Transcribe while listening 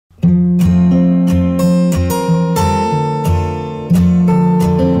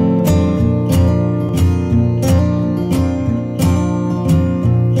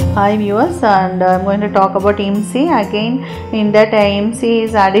Hi viewers, and I'm going to talk about IMSI. Again, in that IMSI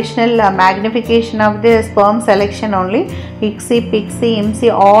is additional magnification of the sperm selection only. ICSI, PICSI,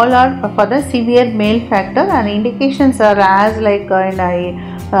 IMSI all are for the severe male factor, and indications are as like in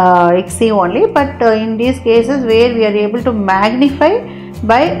ICSI only, but in these cases where we are able to magnify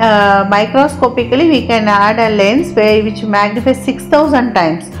by microscopically, we can add a lens which magnifies 6,000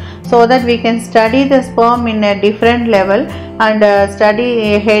 times, so that we can study the sperm in a different level and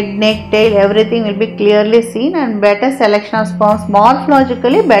study head, neck, tail, everything will be clearly seen, and better selection of sperms,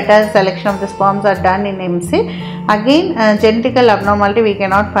 morphologically better selection of the sperms are done in IMSI. Again, genetical abnormality we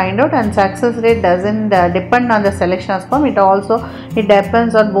cannot find out, and success rate doesn't depend on the selection of sperm. It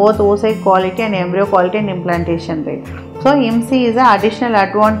depends on both oocyte quality and embryo quality and implantation rate. So IMSI is an additional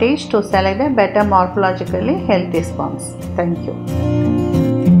advantage to select the better morphologically healthy sperms. Thank you.